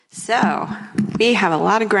So, we have a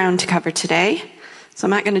lot of ground to cover today, so I'm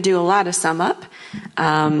not going to do a lot of sum up.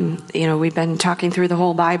 We've been talking through the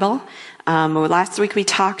whole Bible. Last week we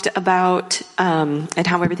talked about, and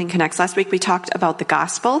how everything connects. Last week we talked about the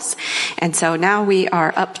Gospels, and so now we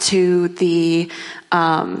are up to the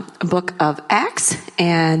book of Acts,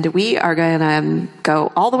 and we are going to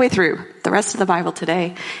go all the way through the rest of the Bible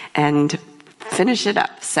today and finish it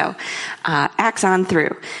up. So, Acts on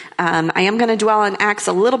through. I am going to dwell on Acts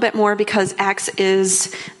a little bit more because Acts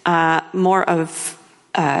is more of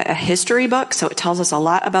a history book, so it tells us a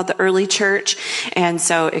lot about the early church, and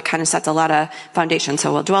so it kind of sets a lot of foundation.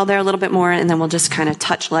 So we'll dwell there a little bit more, and then we'll just kind of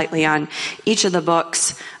touch lightly on each of the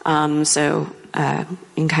books, so you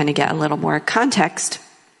can kind of get a little more context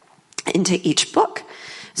into each book.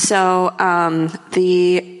 So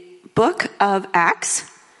the book of Acts,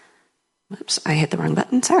 oops, I hit the wrong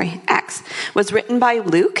button. Sorry. Acts was written by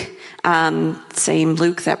Luke, same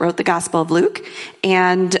Luke that wrote the Gospel of Luke.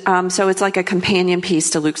 And so it's like a companion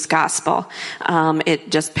piece to Luke's Gospel. It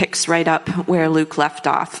just picks right up where Luke left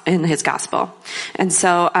off in his Gospel. And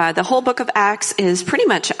so the whole book of Acts is pretty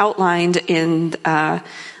much outlined in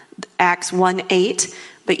Acts 1:8.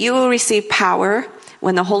 But you will receive power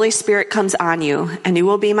when the Holy Spirit comes on you, and you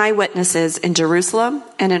will be my witnesses in Jerusalem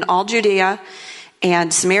and in all Judea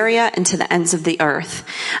and Samaria and to the ends of the earth.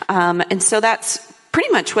 And so that's pretty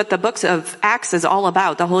much what the books of Acts is all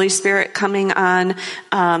about. The Holy Spirit coming on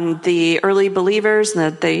the early believers,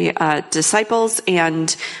 the disciples,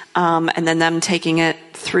 and then them taking it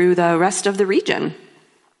through the rest of the region.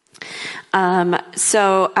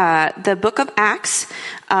 So the book of Acts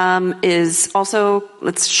is also,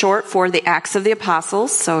 it's short for the Acts of the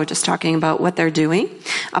Apostles, so just talking about what they're doing.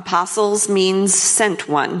 Apostles means sent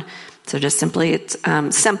one. So just simply, it's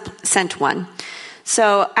sent one.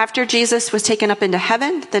 So after Jesus was taken up into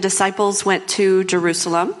heaven, the disciples went to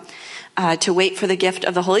Jerusalem to wait for the gift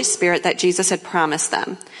of the Holy Spirit that Jesus had promised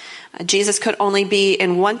them. Jesus could only be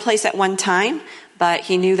in one place at one time, but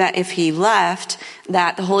he knew that if he left,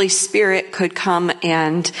 that the Holy Spirit could come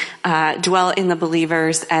and dwell in the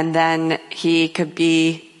believers, and then he could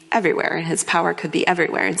be everywhere. His power could be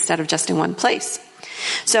everywhere instead of just in one place.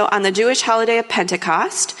 So on the Jewish holiday of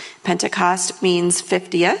Pentecost means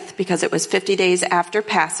 50th because it was 50 days after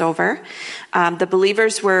Passover. The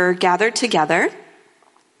believers were gathered together,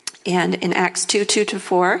 and in Acts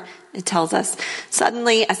 2:2-4, it tells us,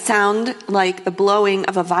 suddenly a sound like the blowing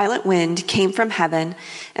of a violent wind came from heaven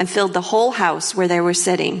and filled the whole house where they were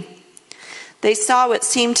sitting. They saw what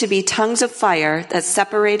seemed to be tongues of fire that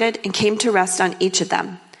separated and came to rest on each of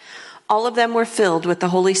them. All of them were filled with the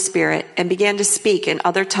Holy Spirit and began to speak in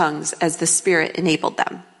other tongues as the Spirit enabled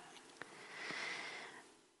them.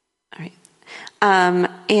 All right.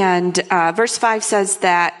 Verse 5 says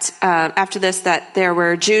that after this, that there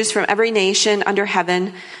were Jews from every nation under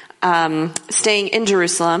heaven staying in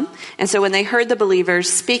Jerusalem. And so when they heard the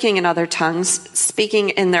believers speaking in other tongues, speaking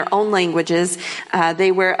in their own languages,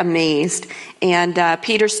 they were amazed. And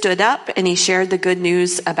Peter stood up and he shared the good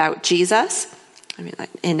news about Jesus.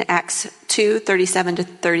 In Acts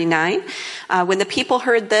 2:37-39, when the people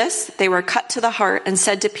heard this, they were cut to the heart and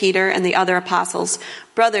said to Peter and the other apostles,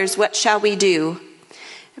 "Brothers, what shall we do?"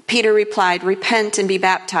 Peter replied, "Repent and be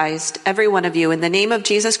baptized, every one of you, in the name of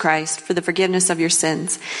Jesus Christ for the forgiveness of your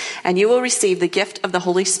sins, and you will receive the gift of the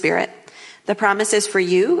Holy Spirit. The promise is for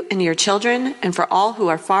you and your children and for all who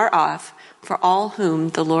are far off, for all whom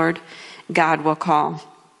the Lord God will call."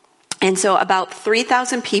 And so about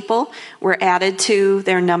 3,000 people were added to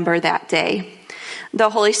their number that day. The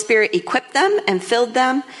Holy Spirit equipped them and filled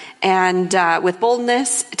them and with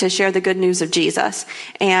boldness to share the good news of Jesus.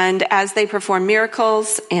 And as they performed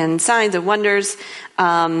miracles and signs and wonders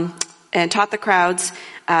and taught the crowds,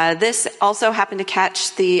 this also happened to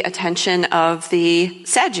catch the attention of the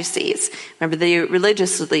Sadducees, remember, the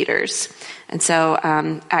religious leaders. And so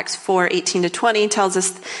Acts 4:18-20 tells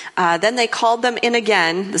us, then they called them in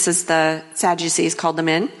again. This is the Sadducees called them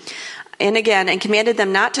in again, and commanded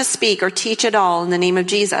them not to speak or teach at all in the name of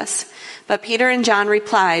Jesus. But Peter and John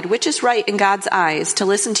replied, "Which is right in God's eyes, to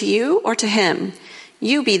listen to you or to him?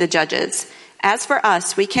 You be the judges. As for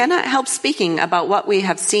us, we cannot help speaking about what we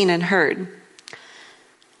have seen and heard."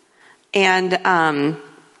 And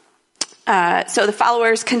so the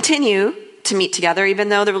followers continue to meet together, even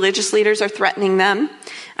though the religious leaders are threatening them,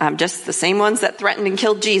 just the same ones that threatened and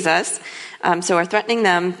killed Jesus, so are threatening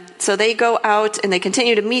them. So they go out and they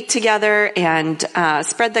continue to meet together and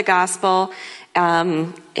spread the gospel,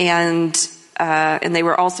 and they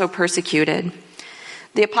were also persecuted.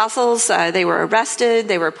 The apostles, they were arrested,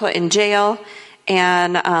 they were put in jail,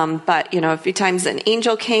 And, but, a few times an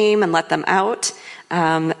angel came and let them out.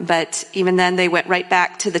 But even then they went right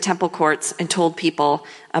back to the temple courts and told people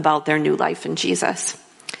about their new life in Jesus.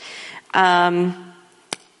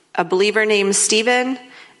 A believer named Stephen,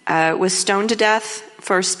 was stoned to death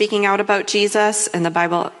for speaking out about Jesus, and the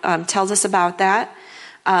Bible, tells us about that.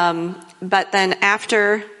 But then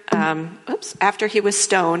after he was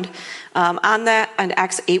stoned, on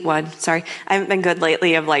Acts 8:1, sorry, I haven't been good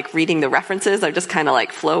lately of reading the references. I just kind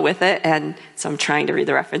of flow with it. And so I'm trying to read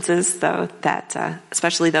the references, though, that,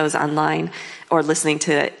 especially those online or listening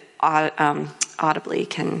to it, audibly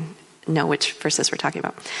can know which verses we're talking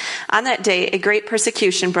about. On that day, a great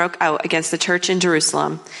persecution broke out against the church in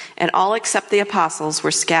Jerusalem, and all except the apostles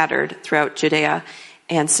were scattered throughout Judea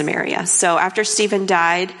and Samaria. So after Stephen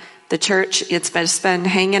died, the church, it's been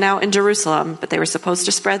hanging out in Jerusalem, but they were supposed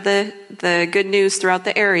to spread the good news throughout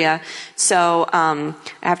the area. So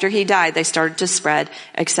after he died, they started to spread,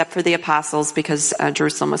 except for the apostles, because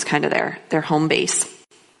Jerusalem was kind of their home base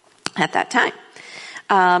at that time.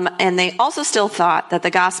 And they also still thought that the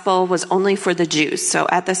gospel was only for the Jews. So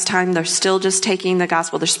at this time, they're still just taking the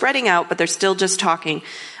gospel. They're spreading out, but they're still just talking,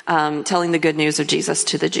 telling the good news of Jesus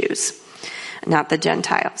to the Jews, not the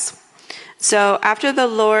Gentiles. So after the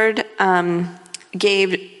Lord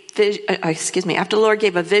gave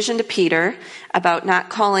a vision to Peter about not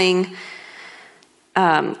calling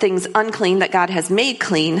things unclean that God has made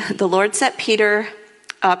clean, the Lord set Peter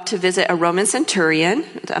up to visit a Roman centurion,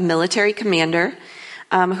 a military commander,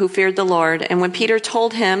 who feared the Lord. And when Peter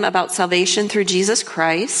told him about salvation through Jesus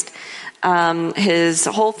Christ, his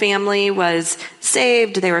whole family was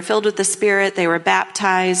saved. They were filled with the Spirit. They were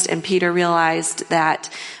baptized. And Peter realized that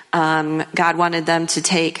God wanted them to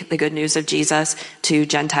take the good news of Jesus to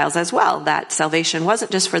Gentiles as well, that salvation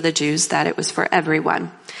wasn't just for the Jews, that it was for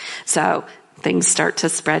everyone. So things start to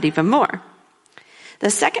spread even more. The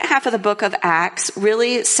second half of the book of Acts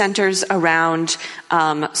really centers around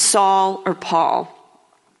Saul or Paul.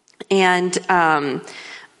 And so I'm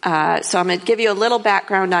going to give you a little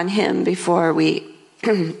background on him before we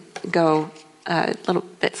go a little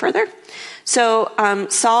bit further. So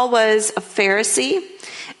Saul was a Pharisee,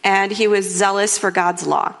 and he was zealous for God's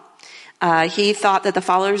law. He thought that the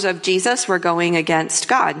followers of Jesus were going against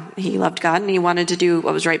God. He loved God, and he wanted to do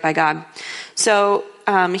what was right by God. So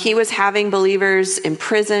he was having believers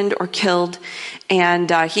imprisoned or killed, and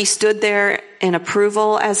he stood there in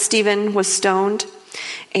approval as Stephen was stoned.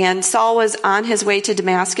 And Saul was on his way to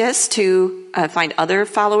Damascus to find other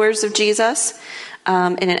followers of Jesus.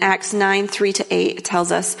 And in Acts 9:3-8, it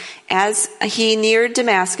tells us, as he neared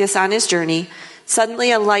Damascus on his journey,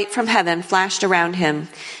 suddenly a light from heaven flashed around him,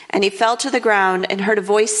 and he fell to the ground and heard a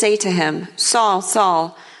voice say to him, "Saul,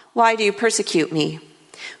 Saul, why do you persecute me?"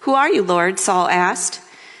 "Who are you, Lord?" Saul asked.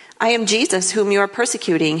 "I am Jesus, whom you are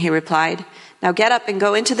persecuting," he replied. "Now get up and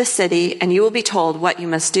go into the city, and you will be told what you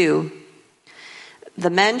must do." The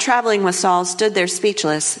men traveling with Saul stood there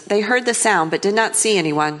speechless. They heard the sound, but did not see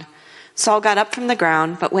anyone. Saul got up from the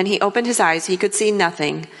ground, but when he opened his eyes, he could see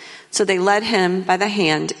nothing. So they led him by the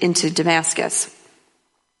hand into Damascus.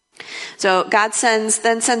 So God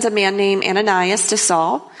then sends a man named Ananias to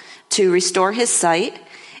Saul to restore his sight.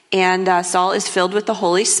 And Saul is filled with the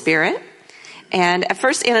Holy Spirit. And at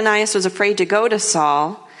first, Ananias was afraid to go to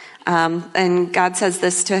Saul. And God says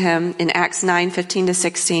this to him in Acts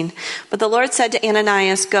 9:15-16. "But the Lord said to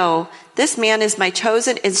Ananias, 'Go, this man is my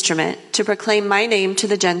chosen instrument to proclaim my name to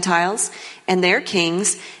the Gentiles and their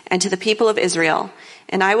kings and to the people of Israel.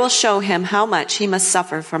 And I will show him how much he must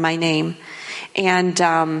suffer for my name.'" And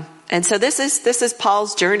so this is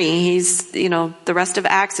Paul's journey. He's, the rest of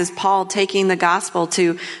Acts is Paul taking the gospel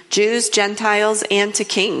to Jews, Gentiles, and to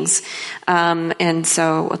kings. And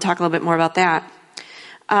so we'll talk a little bit more about that.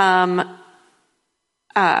 At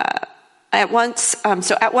once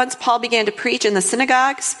Paul began to preach in the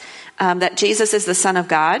synagogues that Jesus is the Son of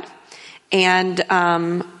God, and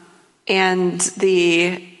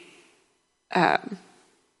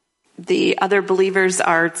the other believers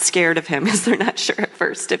are scared of him, as they're not sure at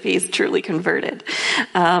first if he's truly converted.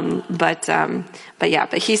 But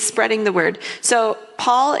he's spreading the word. So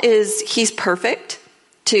Paul he's perfect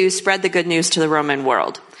to spread the good news to the Roman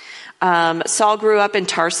world. Saul grew up in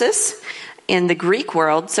Tarsus in the Greek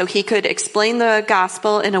world, so he could explain the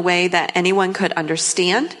gospel in a way that anyone could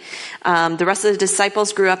understand. The rest of the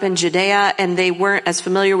disciples grew up in Judea, and they weren't as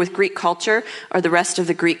familiar with Greek culture or the rest of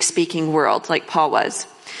the Greek-speaking world like Paul was.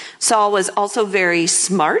 Saul was also very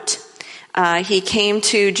smart. He came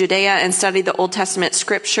to Judea and studied the Old Testament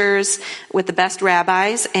scriptures with the best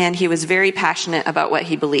rabbis, and he was very passionate about what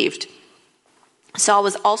he believed. Saul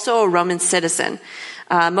was also a Roman citizen.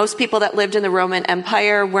 Most people that lived in the Roman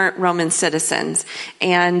Empire weren't Roman citizens,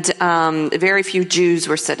 and very few Jews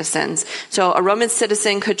were citizens. So a Roman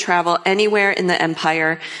citizen could travel anywhere in the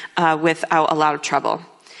empire without a lot of trouble.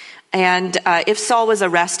 And if Saul was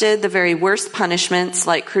arrested, the very worst punishments,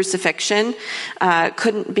 like crucifixion,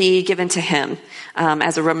 couldn't be given to him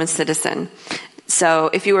as a Roman citizen. So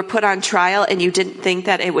if you were put on trial and you didn't think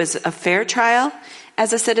that it was a fair trial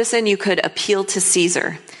as a citizen, you could appeal to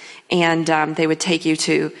Caesar. And they would take you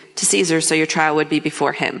to Caesar, so your trial would be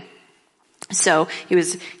before him. So he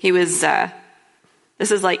was.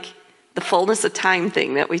 This is like the fullness of time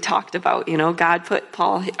thing that we talked about. God put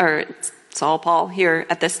Saul Paul here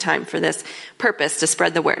at this time for this purpose, to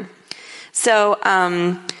spread the word. So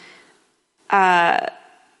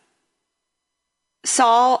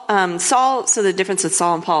Saul, so the difference with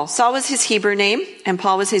Saul and Paul. Saul was his Hebrew name, and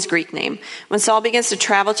Paul was his Greek name. When Saul begins to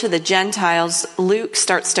travel to the Gentiles, Luke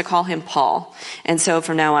starts to call him Paul. And so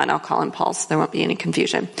from now on, I'll call him Paul, so there won't be any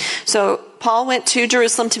confusion. So Paul went to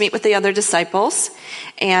Jerusalem to meet with the other disciples,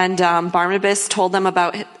 and Barnabas told them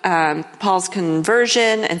about Paul's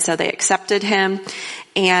conversion, and so they accepted him.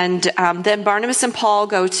 And then Barnabas and Paul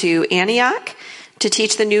go to Antioch to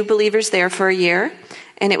teach the new believers there for a year.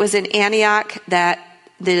 And it was in Antioch that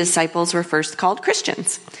the disciples were first called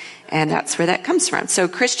Christians. And that's where that comes from. So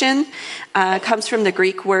Christian comes from the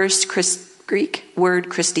Greek word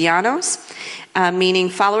Christianos, meaning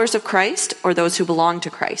followers of Christ or those who belong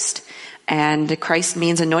to Christ. And Christ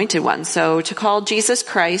means anointed one. So to call Jesus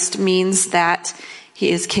Christ means that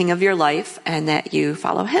he is king of your life and that you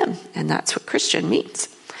follow him. And that's what Christian means.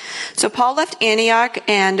 So Paul left Antioch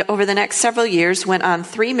and over the next several years went on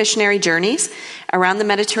 3 missionary journeys around the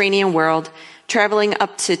Mediterranean world, traveling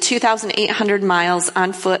up to 2,800 miles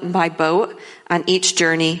on foot and by boat on each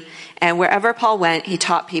journey. And wherever Paul went, he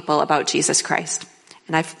taught people about Jesus Christ.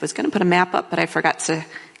 And I was going to put a map up, but I forgot to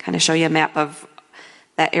kind of show you a map of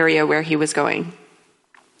that area where he was going.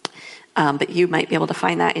 But you might be able to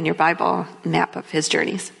find that in your Bible, map of his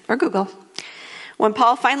journeys, or Google. When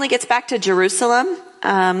Paul finally gets back to Jerusalem,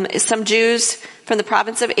 some Jews from the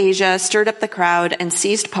province of Asia stirred up the crowd and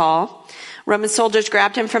seized Paul. Roman soldiers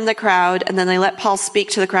grabbed him from the crowd, and then they let Paul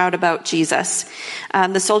speak to the crowd about Jesus.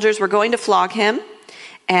 The soldiers were going to flog him,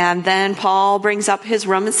 and then Paul brings up his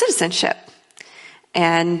Roman citizenship.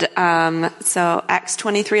 And so Acts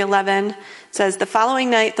 23:11 says, "The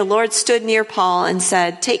following night the Lord stood near Paul and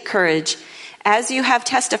said, 'Take courage. As you have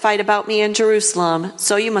testified about me in Jerusalem,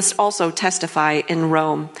 so you must also testify in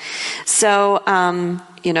Rome.'" So,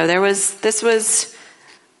 this was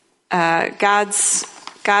God's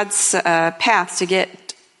path to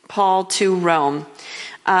get Paul to Rome.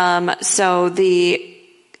 He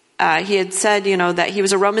had said, that he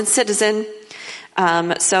was a Roman citizen.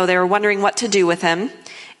 So they were wondering what to do with him.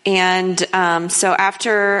 And so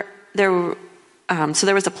there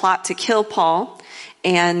was a plot to kill Paul.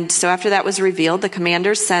 And so after that was revealed, the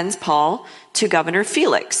commander sends Paul to Governor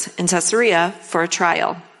Felix in Caesarea for a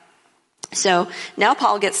trial. So now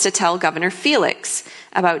Paul gets to tell Governor Felix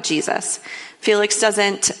about Jesus. Felix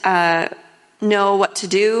doesn't know what to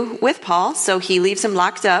do with Paul, so he leaves him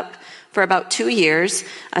locked up for about 2 years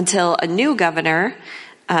until a new governor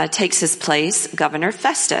takes his place, Governor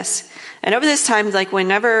Festus. And over this time,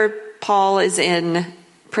 whenever Paul is in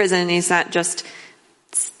prison, he's not just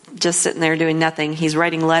sitting there doing nothing. He's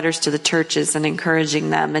writing letters to the churches and encouraging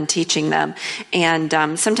them and teaching them.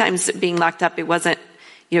 And sometimes being locked up, it wasn't,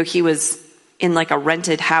 he was in a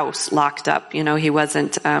rented house locked up. He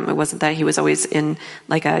wasn't, it wasn't that he was always in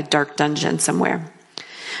a dark dungeon somewhere.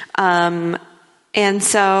 And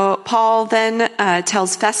so Paul then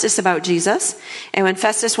tells Festus about Jesus. And when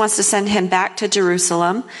Festus wants to send him back to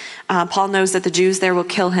Jerusalem, Paul knows that the Jews there will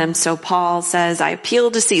kill him. So Paul says, "I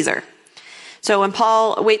appeal to Caesar." So while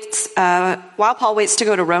Paul waits to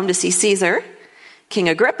go to Rome to see Caesar, King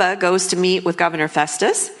Agrippa goes to meet with Governor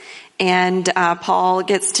Festus, and Paul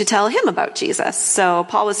gets to tell him about Jesus. So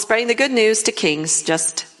Paul was spreading the good news to kings,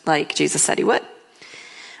 just like Jesus said he would.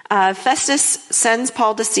 Festus sends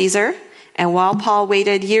Paul to Caesar, and while Paul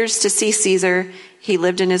waited years to see Caesar, he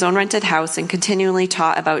lived in his own rented house and continually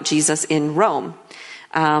taught about Jesus in Rome.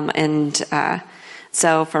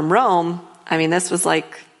 So from Rome, this was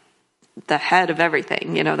the head of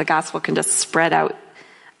everything. The gospel can just spread out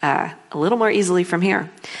a little more easily from here.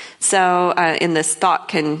 So in this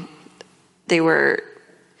thought, they were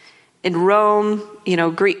in Rome,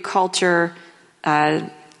 Greek culture,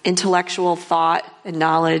 intellectual thought and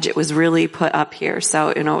knowledge, it was really put up here. So,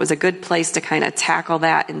 it was a good place to kind of tackle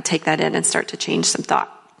that and take that in and start to change some thought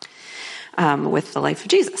with the life of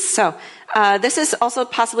Jesus. So this is also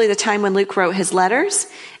possibly the time when Luke wrote his letters.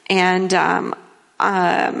 And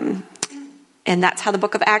and that's how the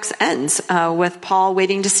book of Acts ends, with Paul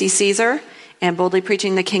waiting to see Caesar and boldly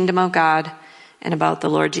preaching the kingdom of God and about the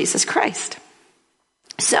Lord Jesus Christ.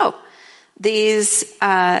 So these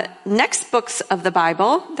next books of the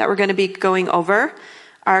Bible that we're going to be going over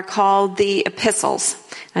are called the epistles.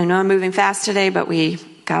 I know I'm moving fast today, but we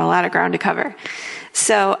got a lot of ground to cover.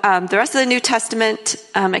 So the rest of the New Testament,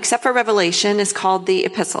 except for Revelation, is called the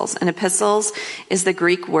epistles. And epistles is the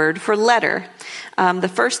Greek word for letter. The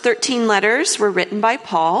first 13 letters were written by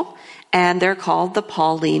Paul, and they're called the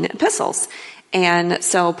Pauline epistles. And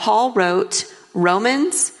so Paul wrote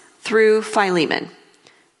Romans through Philemon,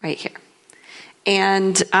 right here.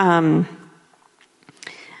 And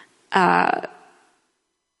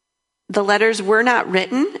the letters were not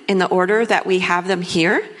written in the order that we have them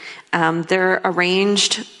here. They're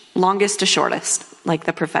arranged longest to shortest, like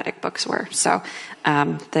the prophetic books were. So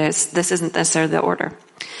this isn't necessarily the order.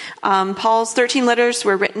 Paul's 13 letters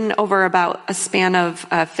were written over about a span of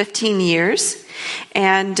 15 years.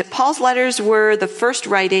 And Paul's letters were the first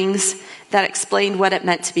writings that explained what it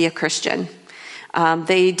meant to be a Christian.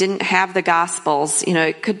 They didn't have the Gospels. You know,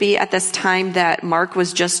 it could be at this time that Mark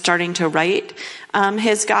was just starting to write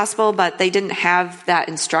his Gospel, but they didn't have that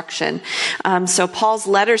instruction. So Paul's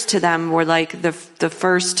letters to them were like the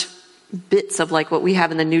first bits of like what we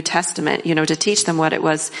have in the New Testament, you know, to teach them what it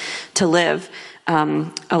was to live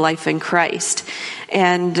a life in Christ.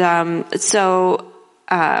 And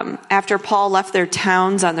after Paul left their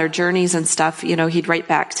towns on their journeys and stuff, you know, he'd write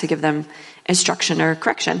back to give them instruction or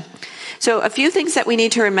correction. So a few things that we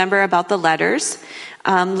need to remember about the letters.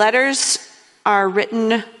 Letters are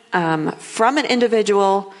written from an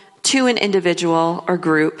individual to an individual or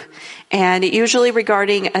group, and usually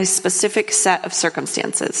regarding a specific set of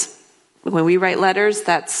circumstances. When we write letters,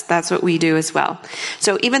 that's what we do as well.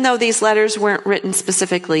 So even though these letters weren't written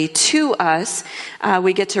specifically to us,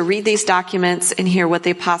 we get to read these documents and hear what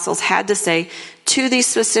the apostles had to say to these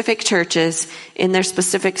specific churches in their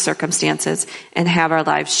specific circumstances and have our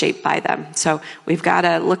lives shaped by them. So we've got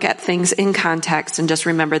to look at things in context and just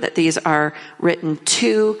remember that these are written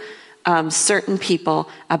to certain people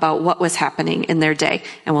about what was happening in their day.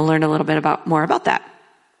 And we'll learn a little bit more about that.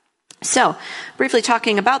 So, briefly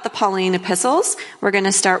talking about the Pauline epistles, we're going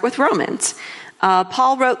to start with Romans.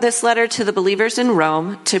 Paul wrote this letter to the believers in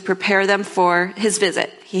Rome to prepare them for his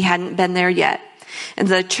visit. He hadn't been there yet. And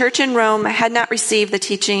the church in Rome had not received the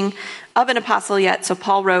teaching of an apostle yet, so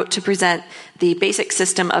Paul wrote to present the basic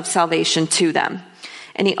system of salvation to them.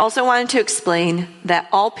 And he also wanted to explain that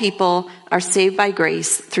all people are saved by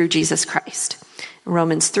grace through Jesus Christ.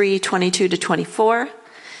 Romans 3:22-24.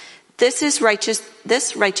 This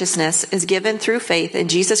righteousness is given through faith in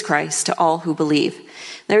Jesus Christ to all who believe.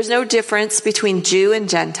 There is no difference between Jew and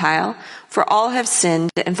Gentile, for all have sinned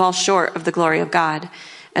and fall short of the glory of God,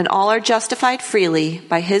 and all are justified freely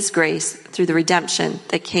by his grace through the redemption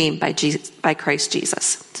that came by Christ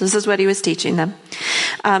Jesus. So this is what he was teaching them.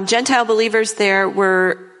 Gentile believers there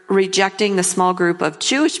were rejecting the small group of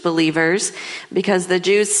Jewish believers because the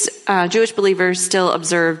Jewish believers still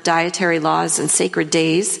observed dietary laws and sacred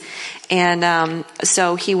days. And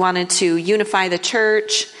so he wanted to unify the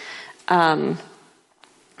church and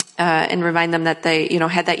remind them that they,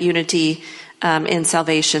 had that unity in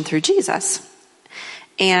salvation through Jesus.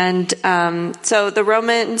 And so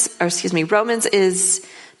Romans is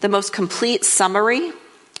the most complete summary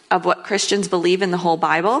of what Christians believe in the whole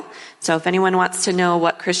Bible. So if anyone wants to know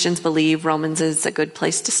what Christians believe, Romans is a good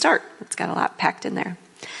place to start. It's got a lot packed in there.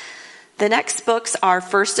 The next books are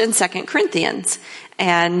 1st and 2nd Corinthians,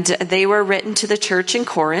 and they were written to the church in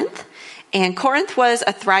Corinth. And Corinth was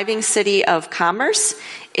a thriving city of commerce.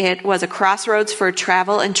 It was a crossroads for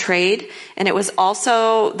travel and trade, and it was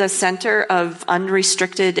also the center of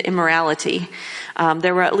unrestricted immorality.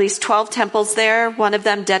 There were at least 12 temples there, one of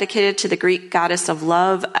them dedicated to the Greek goddess of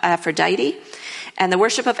love, Aphrodite. And the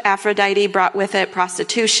worship of Aphrodite brought with it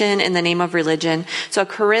prostitution in the name of religion. So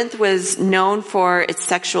Corinth was known for its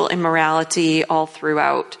sexual immorality all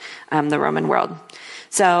throughout the Roman world.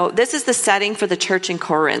 So this is the setting for the church in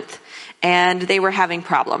Corinth. And they were having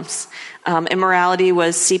problems. Immorality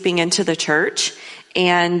was seeping into the church.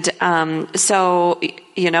 And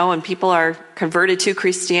and people are converted to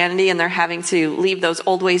Christianity and they're having to leave those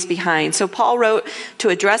old ways behind. So Paul wrote to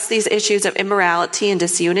address these issues of immorality and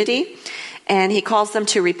disunity. And he calls them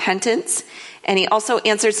to repentance. And he also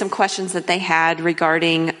answered some questions that they had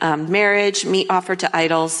regarding marriage, meat offered to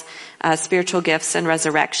idols, spiritual gifts, and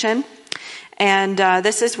resurrection. And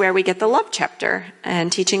this is where we get the love chapter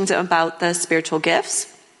and teachings about the spiritual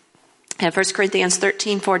gifts. And 1 Corinthians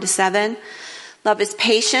 13:4-7, love is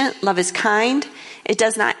patient, love is kind. It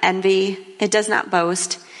does not envy. It does not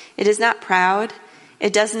boast. It is not proud.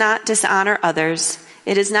 It does not dishonor others.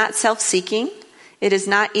 It is not self-seeking. It is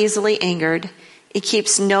not easily angered. It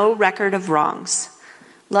keeps no record of wrongs.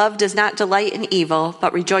 Love does not delight in evil,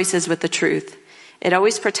 but rejoices with the truth. It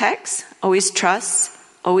always protects, always trusts,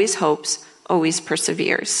 always hopes, always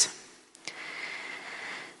perseveres.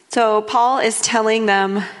 So Paul is telling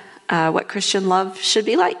them what Christian love should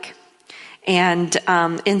be like. And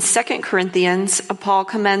in 2 Corinthians, Paul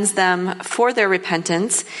commends them for their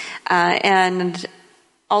repentance and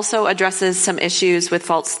also addresses some issues with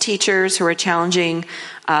false teachers who are challenging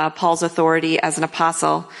Paul's authority as an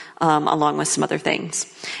apostle, along with some other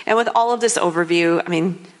things. And with all of this overview, I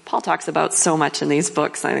mean, Paul talks about so much in these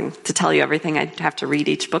books. I think to tell you everything, I'd have to read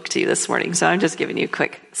each book to you this morning. So I'm just giving you a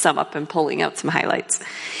quick sum up and pulling out some highlights.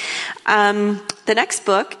 The next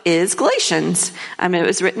book is Galatians. It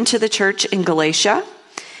was written to the church in Galatia.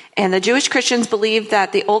 And the Jewish Christians believed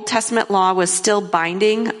that the Old Testament law was still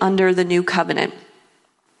binding under the new covenant.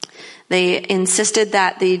 They insisted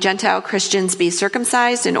that the Gentile Christians be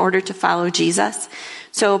circumcised in order to follow Jesus.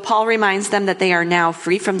 So Paul reminds them that they are now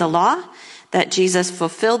free from the law, that Jesus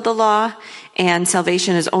fulfilled the law, and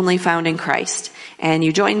salvation is only found in Christ. And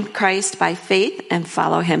you join Christ by faith and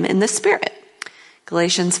follow him in the Spirit.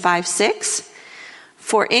 Galatians 5:6,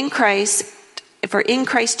 For in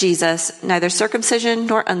Christ Jesus, neither circumcision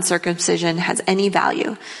nor uncircumcision has any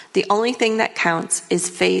value. The only thing that counts is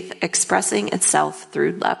faith expressing itself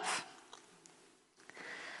through love.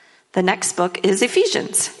 The next book is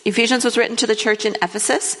Ephesians. Ephesians was written to the church in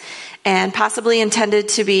Ephesus and possibly intended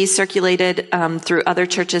to be circulated through other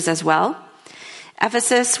churches as well.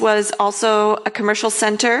 Ephesus was also a commercial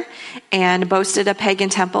center and boasted a pagan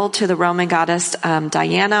temple to the Roman goddess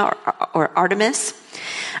Diana or Artemis.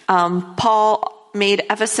 Paul made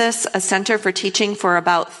Ephesus a center for teaching for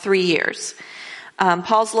about 3 years.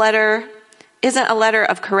 Paul's letter isn't a letter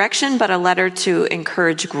of correction, but a letter to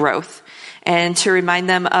encourage growth and to remind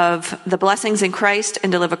them of the blessings in Christ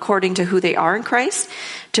and to live according to who they are in Christ,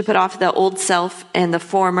 to put off the old self and the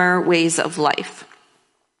former ways of life.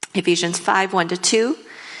 Ephesians 5:1-2.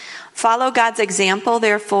 Follow God's example,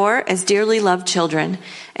 therefore, as dearly loved children,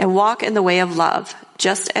 and walk in the way of love,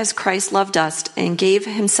 just as Christ loved us and gave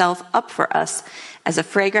himself up for us as a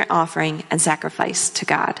fragrant offering and sacrifice to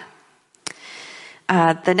God.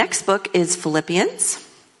 The next book is Philippians.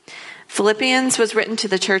 Philippians was written to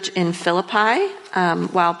the church in Philippi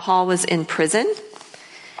while Paul was in prison.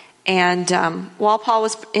 And while Paul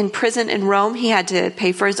was in prison in Rome, he had to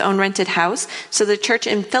pay for his own rented house. So the church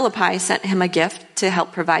in Philippi sent him a gift to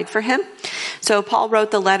help provide for him. So Paul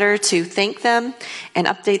wrote the letter to thank them and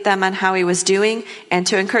update them on how he was doing and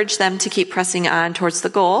to encourage them to keep pressing on towards the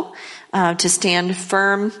goal, to stand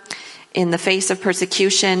firm in the face of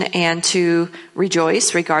persecution and to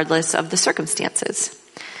rejoice regardless of the circumstances.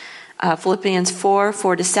 Philippians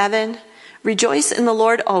 4:4-7. Rejoice in the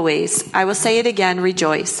Lord always. I will say it again,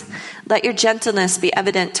 rejoice. Let your gentleness be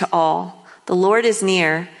evident to all. The Lord is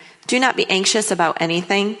near. Do not be anxious about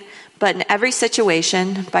anything, but in every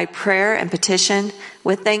situation, by prayer and petition,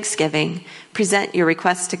 with thanksgiving, present your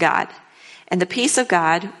requests to God. And the peace of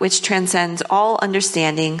God, which transcends all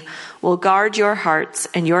understanding, will guard your hearts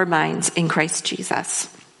and your minds in Christ Jesus.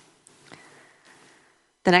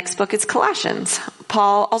 The next book is Colossians.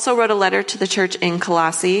 Paul also wrote a letter to the church in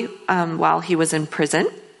Colossae while he was in prison.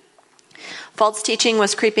 False teaching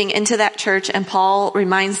was creeping into that church, and Paul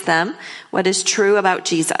reminds them what is true about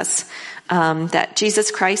Jesus, that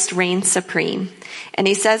Jesus Christ reigns supreme. And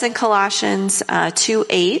he says in Colossians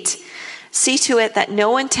 2:8, see to it that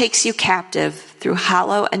no one takes you captive through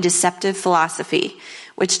hollow and deceptive philosophy,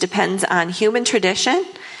 which depends on human tradition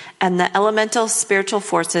and the elemental spiritual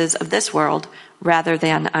forces of this world rather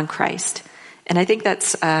than on Christ. And I think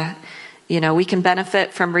that's, we can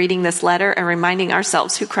benefit from reading this letter and reminding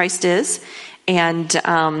ourselves who Christ is and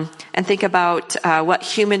think about what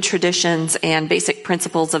human traditions and basic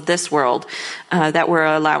principles of this world that we're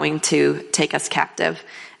allowing to take us captive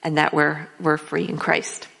and that we're free in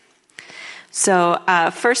Christ. So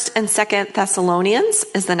 1st and 2nd Thessalonians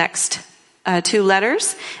is the next two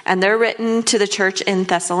letters, and they're written to the church in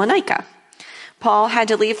Thessalonica. Paul had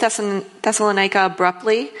to leave Thessalonica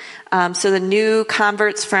abruptly, so the new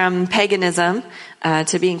converts from paganism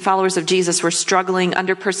to being followers of Jesus were struggling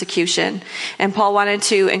under persecution. And Paul wanted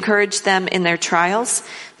to encourage them in their trials,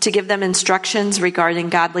 to give them instructions regarding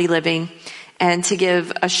godly living, and to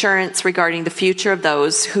give assurance regarding the future of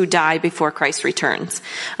those who die before Christ returns.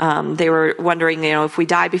 They were wondering, if we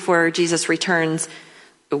die before Jesus returns,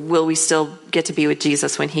 will we still get to be with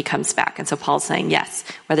Jesus when he comes back? And so Paul's saying, yes,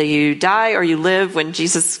 whether you die or you live, when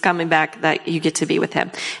Jesus is coming back, that you get to be with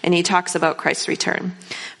him. And he talks about Christ's return.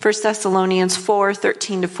 1 Thessalonians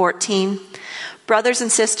 4:13-14. Brothers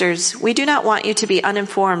and sisters, we do not want you to be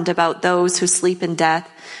uninformed about those who sleep in death,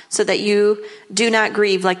 so that you do not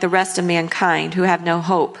grieve like the rest of mankind who have no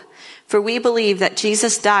hope. For we believe that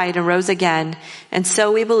Jesus died and rose again, and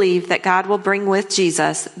so we believe that God will bring with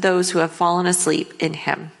Jesus those who have fallen asleep in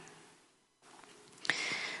him.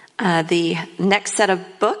 The next set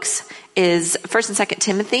of books is 1 and 2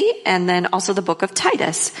 Timothy, and then also the book of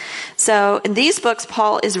Titus. So in these books,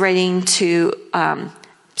 Paul is writing to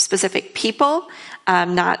specific people,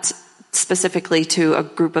 not specifically to a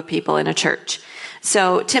group of people in a church.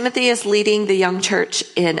 So Timothy is leading the young church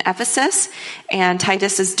in Ephesus, and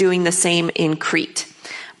Titus is doing the same in Crete.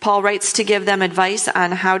 Paul writes to give them advice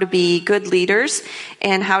on how to be good leaders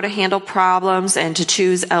and how to handle problems and to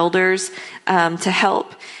choose elders to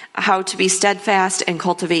help, how to be steadfast and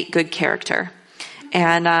cultivate good character.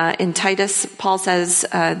 And in Titus, Paul says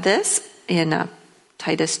this in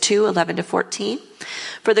Titus 2:11-14.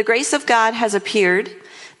 For the grace of God has appeared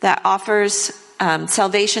that offers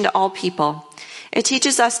salvation to all people. It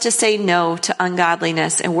teaches us to say no to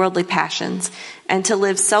ungodliness and worldly passions and to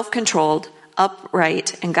live self-controlled,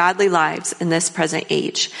 upright, and godly lives in this present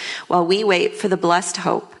age, while we wait for the blessed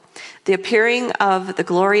hope, the appearing of the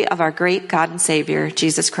glory of our great God and Savior,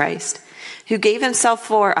 Jesus Christ, who gave himself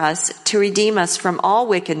for us to redeem us from all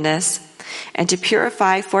wickedness and to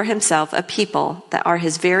purify for himself a people that are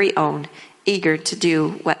his very own, eager to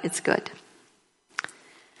do what is good.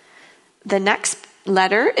 The next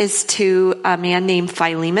letter is to a man named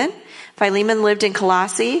Philemon. Philemon lived in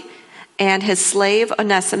Colossae, and his slave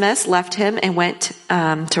Onesimus left him and went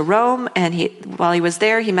to Rome. And while he was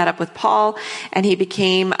there, he met up with Paul, and he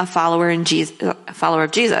became a follower of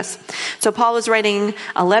Jesus. So Paul was writing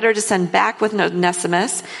a letter to send back with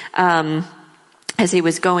Onesimus as he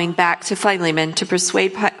was going back to Philemon to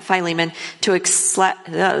persuade Philemon to accept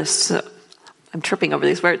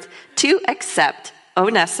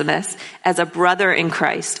Onesimus as a brother in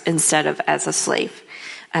Christ instead of as a slave.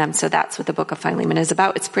 So that's what the book of Philemon is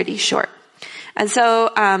about. It's pretty short. And so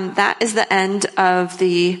that is the end of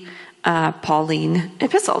the Pauline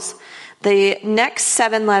epistles. The next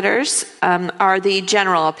 7 letters are the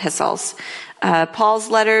general epistles. Paul's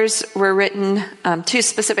letters were written to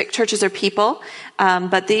specific churches or people,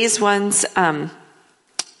 but these ones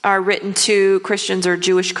are written to Christians or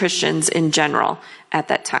Jewish Christians in general at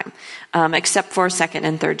that time, except for 2nd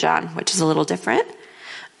and 3rd John, which is a little different.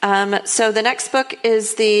 So the next book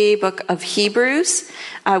is the book of Hebrews.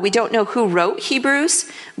 We don't know who wrote Hebrews,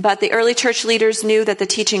 but the early church leaders knew that the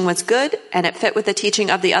teaching was good and it fit with the teaching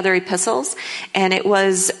of the other epistles, and it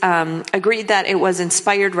was agreed that it was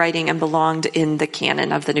inspired writing and belonged in the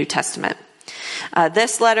canon of the New Testament.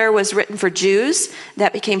 This letter was written for Jews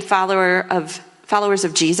that became followers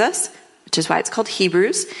of Jesus, which is why it's called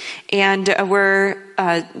Hebrews. And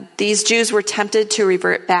these Jews were tempted to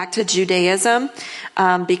revert back to Judaism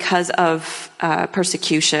because of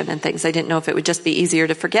persecution and things. I didn't know if it would just be easier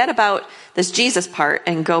to forget about this Jesus part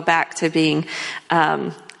and go back to being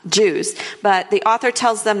Jews. But the author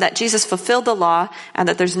tells them that Jesus fulfilled the law and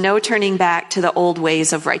that there's no turning back to the old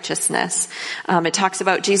ways of righteousness. It talks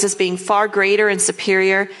about Jesus being far greater and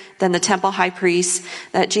superior than the temple high priest,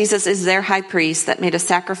 that Jesus is their high priest that made a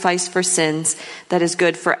sacrifice for sins that is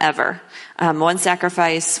good forever. One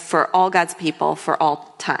sacrifice for all God's people for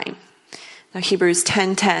all time. Now, Hebrews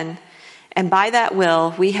 10:10, and by that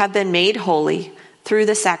will we have been made holy through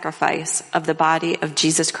the sacrifice of the body of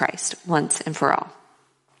Jesus Christ once and for all.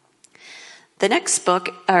 The next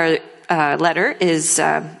book or letter is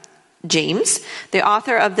James. The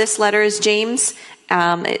author of this letter is James,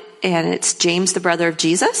 and it's James, the brother of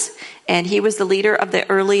Jesus, and he was the leader of the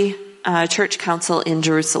early church council in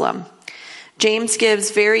Jerusalem. James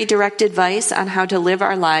gives very direct advice on how to live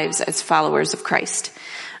our lives as followers of Christ,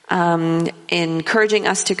 encouraging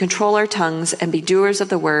us to control our tongues and be doers of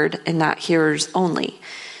the word and not hearers only.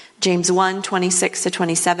 James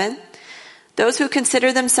 1:26-27. Those who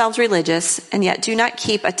consider themselves religious and yet do not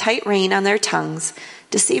keep a tight rein on their tongues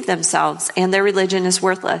deceive themselves, and their religion is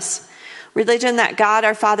worthless. Religion that God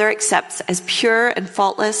our Father accepts as pure and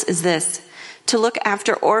faultless is this: to look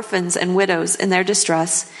after orphans and widows in their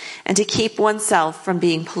distress and to keep oneself from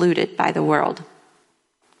being polluted by the world.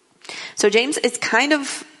 So James is kind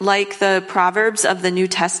of like the Proverbs of the New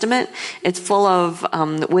Testament. It's full of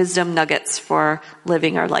wisdom nuggets for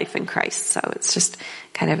living our life in Christ. So it's just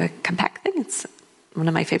kind of a compact thing. It's one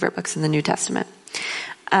of my favorite books in the New Testament.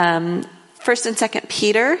 1st and 2nd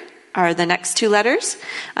Peter are the next two letters.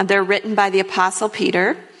 They're written by the Apostle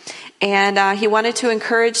Peter. And he wanted to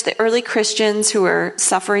encourage the early Christians who were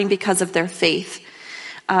suffering because of their faith.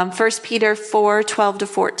 1 Peter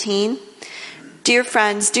 4:12-14. Dear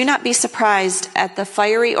friends, do not be surprised at the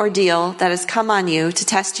fiery ordeal that has come on you to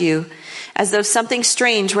test you, as though something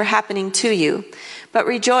strange were happening to you. But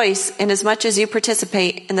rejoice inasmuch as you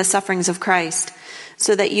participate in the sufferings of Christ,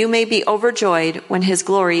 so that you may be overjoyed when his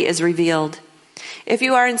glory is revealed. If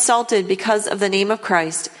you are insulted because of the name of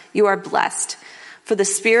Christ, you are blessed, for the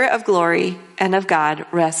Spirit of glory and of God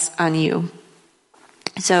rests on you.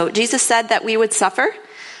 So Jesus said that we would suffer,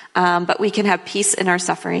 but we can have peace in our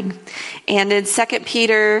suffering. And in 2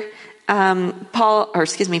 Peter,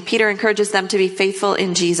 Peter encourages them to be faithful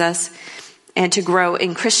in Jesus and to grow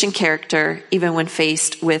in Christian character, even when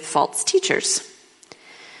faced with false teachers.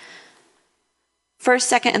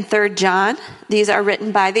 1st, 2nd, and 3rd John, these are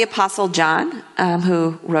written by the Apostle John,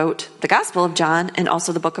 who wrote the Gospel of John and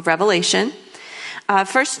also the book of Revelation.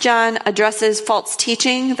 1st John addresses false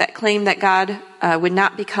teaching that claimed that God would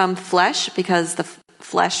not become flesh because the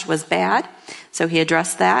flesh was bad. So he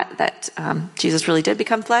addressed that Jesus really did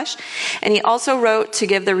become flesh. And he also wrote to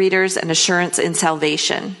give the readers an assurance in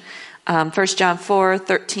salvation. 1 John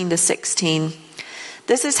 4:13-16.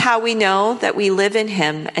 This is how we know that we live in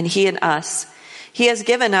him and he in us. He has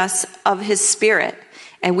given us of his Spirit,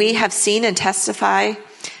 and we have seen and testify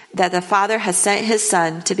that the Father has sent his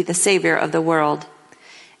Son to be the Savior of the world.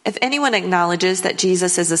 If anyone acknowledges that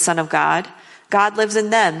Jesus is the Son of God, God lives in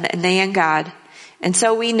them and they in God. And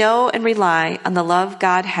so we know and rely on the love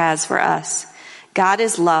God has for us. God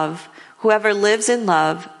is love. Whoever lives in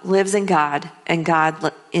love lives in God, and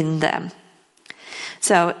God in them.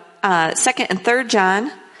 So 2nd and 3rd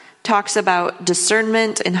John talks about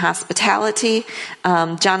discernment and hospitality.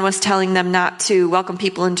 John was telling them not to welcome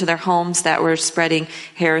people into their homes that were spreading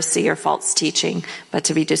heresy or false teaching, but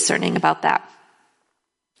to be discerning about that.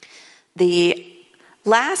 The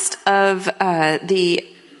last of the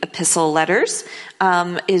epistle letters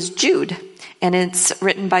is Jude, and it's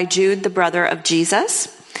written by Jude, the brother of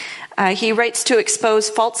Jesus. He writes to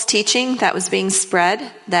expose false teaching that was being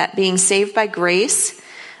spread, that being saved by grace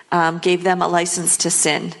gave them a license to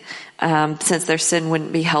sin, since their sin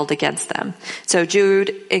wouldn't be held against them. So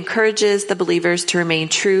Jude encourages the believers to remain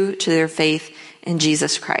true to their faith in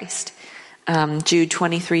Jesus Christ. Jude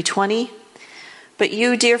 23:20. But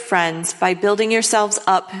you, dear friends, by building yourselves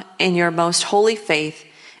up in your most holy faith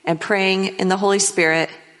and praying in the Holy Spirit.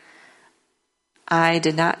 I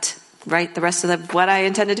did not write the rest of what I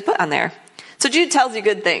intended to put on there. So Jude tells you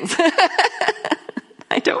good things.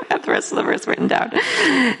 I don't have the rest of the verse written down,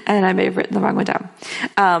 and I may have written the wrong one down.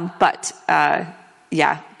 But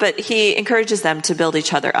he encourages them to build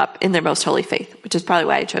each other up in their most holy faith, which is probably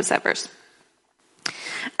why I chose that verse.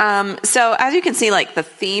 So as you can see, like the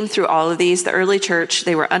theme through all of these, the early church,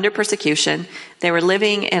 they were under persecution. They were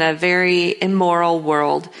living in a very immoral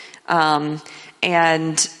world.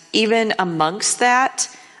 And even amongst that,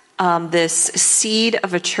 this seed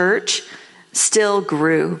of a church still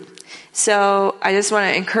grew. So I just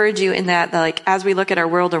want to encourage you in that, like, as we look at our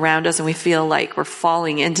world around us and we feel like we're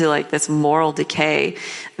falling into like this moral decay,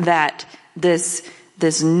 that this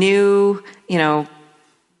new,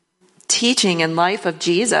 teaching and life of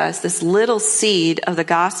Jesus, this little seed of the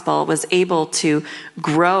gospel was able to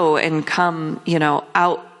grow and come,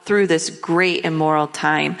 out through this great immoral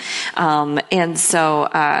time. And so,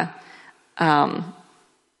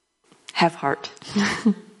 have heart.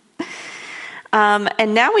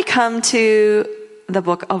 And now we come to the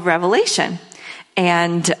book of Revelation.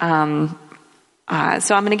 And, so I'm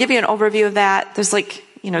going to give you an overview of that. There's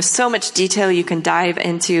so much detail you can dive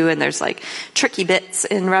into, and there's tricky bits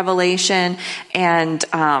in Revelation. And,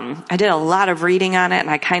 I did a lot of reading on it, and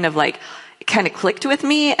I kind of clicked with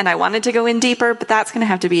me, and I wanted to go in deeper, but that's going to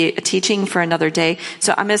have to be a teaching for another day.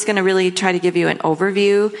 So I'm just going to really try to give you an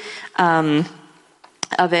overview,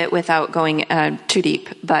 of it without going, too deep.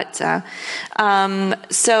 But,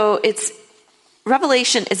 so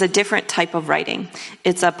Revelation is a different type of writing.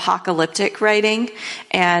 It's apocalyptic writing,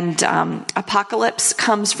 and apocalypse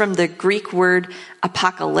comes from the Greek word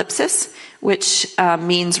apocalypsis, which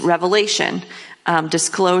means revelation,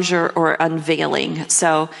 disclosure, or unveiling.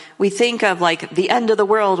 So we think of the end of the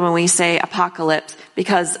world when we say apocalypse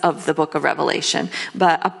because of the book of Revelation,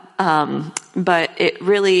 but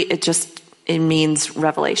it means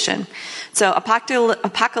revelation. So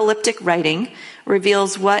apocalyptic writing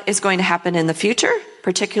reveals what is going to happen in the future,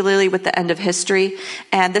 particularly with the end of history.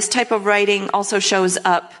 And this type of writing also shows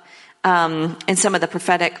up in some of the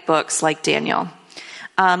prophetic books like Daniel.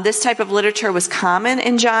 This type of literature was common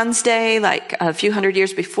in John's day, like a few hundred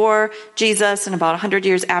years before Jesus and about 100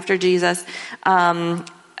 years after Jesus. It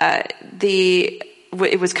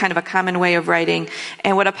was kind of a common way of writing.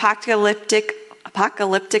 And what apocalyptic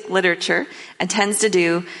literature intends to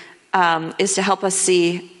do is to help us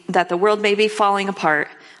see that the world may be falling apart,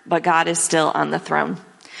 but God is still on the throne.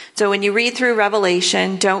 So when you read through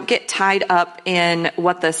Revelation, don't get tied up in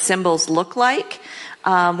what the symbols look like.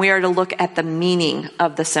 We are to look at the meaning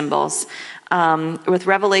of the symbols. With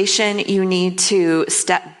Revelation, you need to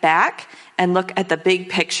step back and look at the big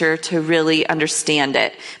picture to really understand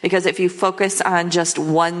it. Because if you focus on just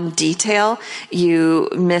one detail, you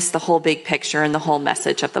miss the whole big picture and the whole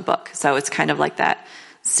message of the book. So it's kind of like that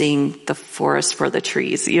seeing the forest for the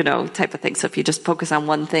trees, type of thing. So if you just focus on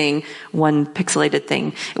one thing, one pixelated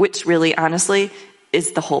thing, which really honestly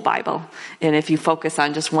is the whole Bible. And if you focus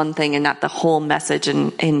on just one thing and not the whole message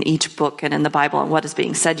in each book and in the Bible and what is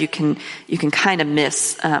being said, you can kind of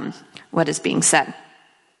miss what is being said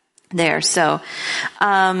there. So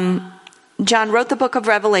John wrote the book of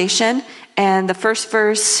Revelation, and the first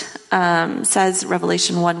verse says,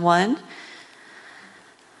 Revelation 1:1,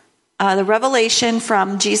 the revelation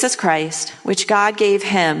from Jesus Christ, which God gave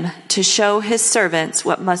him to show his servants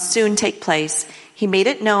what must soon take place. He made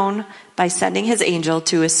it known by sending his angel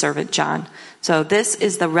to his servant John. So this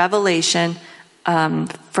is the revelation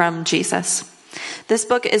from Jesus. This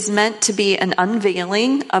book is meant to be an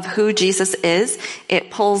unveiling of who Jesus is. It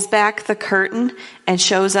pulls back the curtain and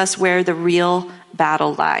shows us where the real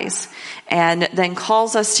battle lies, and then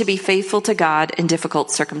calls us to be faithful to God in difficult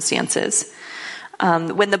circumstances.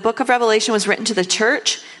 When the book of Revelation was written to the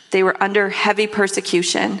church, they were under heavy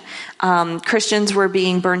persecution. Christians were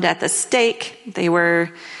being burned at the stake. They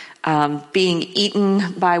were being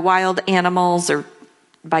eaten by wild animals or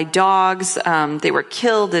by dogs. They were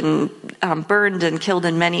killed and burned and killed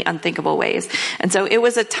in many unthinkable ways. And so it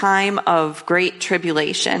was a time of great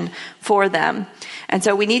tribulation for them. And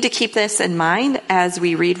so we need to keep this in mind as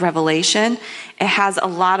we read Revelation. It has a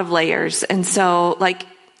lot of layers. And so like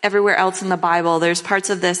everywhere else in the Bible, there's parts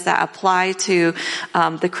of this that apply to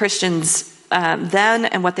the Christians then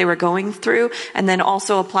and what they were going through, and then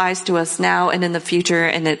also applies to us now and in the future.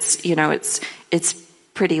 And it's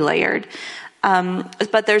pretty layered.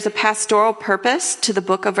 But there's a pastoral purpose to the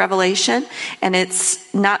book of Revelation, and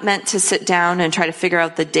it's not meant to sit down and try to figure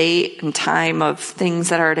out the date and time of things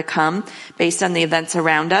that are to come based on the events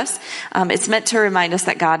around us. It's meant to remind us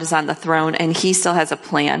that God is on the throne and he still has a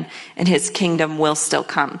plan and his kingdom will still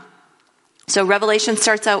come. So Revelation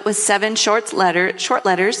starts out with 7 short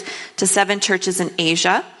letters to 7 churches in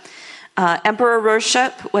Asia. Emperor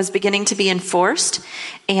worship was beginning to be enforced,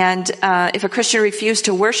 and if a Christian refused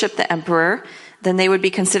to worship the emperor, then they would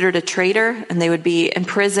be considered a traitor, and they would be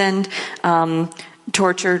imprisoned,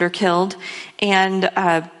 tortured, or killed. And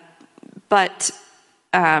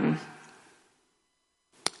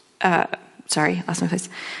sorry, lost my place.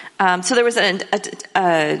 So there was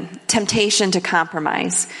a temptation to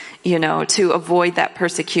compromise, to avoid that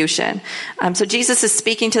persecution. So Jesus is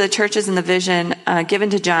speaking to the churches in the vision given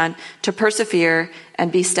to John to persevere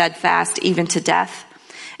and be steadfast even to death.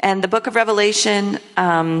 And the book of Revelation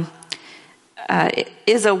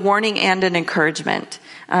is a warning and an encouragement.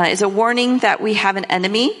 It's a warning that we have an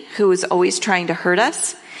enemy who is always trying to hurt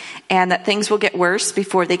us, and that things will get worse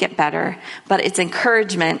before they get better. But it's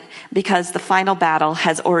encouragement because the final battle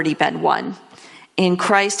has already been won. In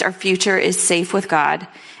Christ, our future is safe with God,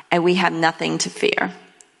 and we have nothing to fear.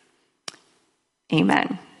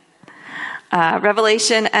 Amen.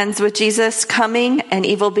 Revelation ends with Jesus coming and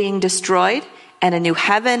evil being destroyed, and a new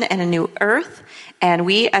heaven and a new earth, and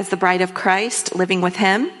we, as the bride of Christ, living with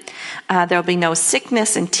him. There will be no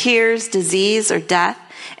sickness and tears, disease, or death,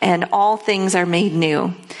 and all things are made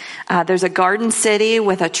new. There's a garden city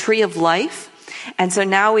with a tree of life. And so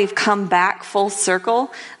now we've come back full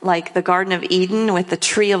circle, like the Garden of Eden with the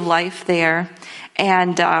tree of life there.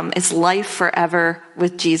 And it's life forever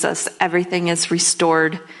with Jesus. Everything is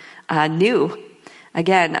restored new.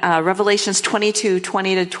 Again, Revelations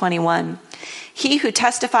 22:20-21. He who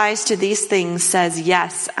testifies to these things says,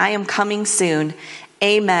 yes, I am coming soon.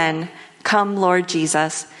 Amen. Come, Lord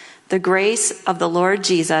Jesus. The grace of the Lord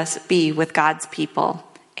Jesus be with God's people.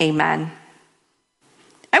 Amen.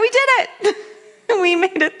 And we did it. We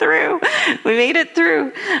made it through. We made it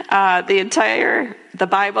through the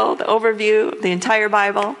Bible, the overview of the entire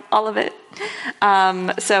Bible, all of it.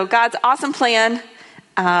 So God's awesome plan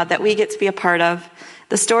that we get to be a part of.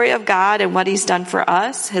 The story of God and what he's done for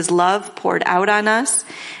us, his love poured out on us.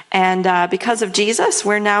 And because of Jesus,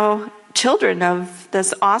 we're now children of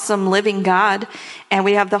this awesome living God, and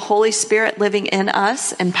we have the Holy Spirit living in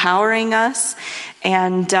us, empowering us.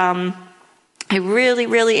 And I really,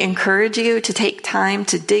 really encourage you to take time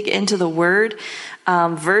to dig into the Word,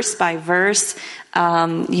 verse by verse,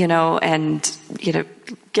 and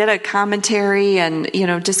get a commentary and,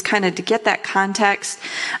 just kind of to get that context,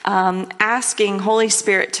 asking Holy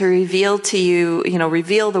Spirit to reveal to you,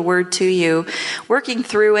 reveal the Word to you, working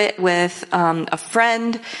through it with a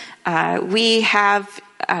friend. We have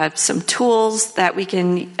some tools that we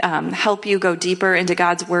can help you go deeper into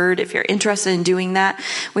God's Word if you're interested in doing that.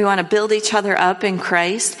 We want to build each other up in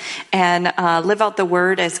Christ and live out the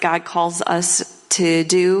Word as God calls us to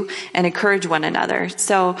do, and encourage one another.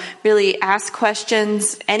 So really ask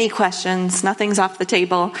questions, any questions, nothing's off the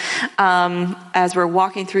table, as we're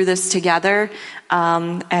walking through this together,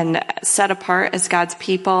 and set apart as God's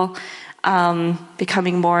people,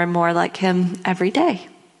 becoming more and more like Him every day.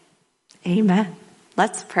 Amen.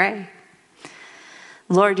 Let's pray.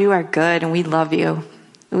 Lord, you are good and we love you.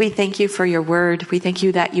 We thank you for your Word. We thank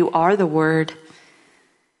you that you are the Word.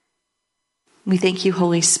 We thank you,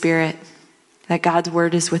 Holy Spirit, that God's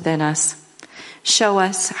Word is within us. Show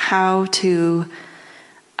us how to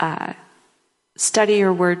study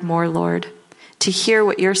your Word more, Lord, to hear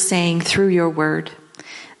what you're saying through your Word,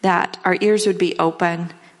 that our ears would be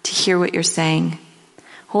open to hear what you're saying.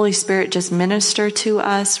 Holy Spirit, just minister to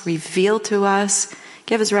us, reveal to us,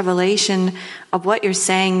 give us revelation of what you're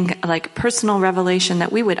saying, like personal revelation,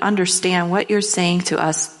 that we would understand what you're saying to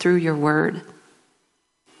us through your Word.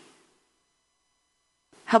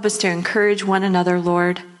 Help us to encourage one another,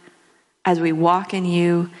 Lord, as we walk in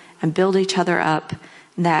you and build each other up,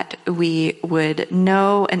 that we would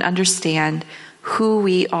know and understand who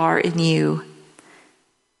we are in you,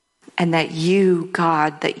 and that you,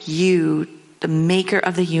 God, that you, the maker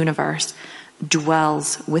of the universe,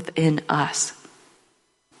 dwells within us.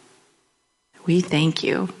 We thank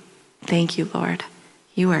you. Thank you, Lord.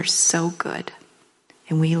 You are so good,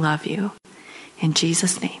 and we love you. In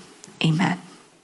Jesus' name, amen.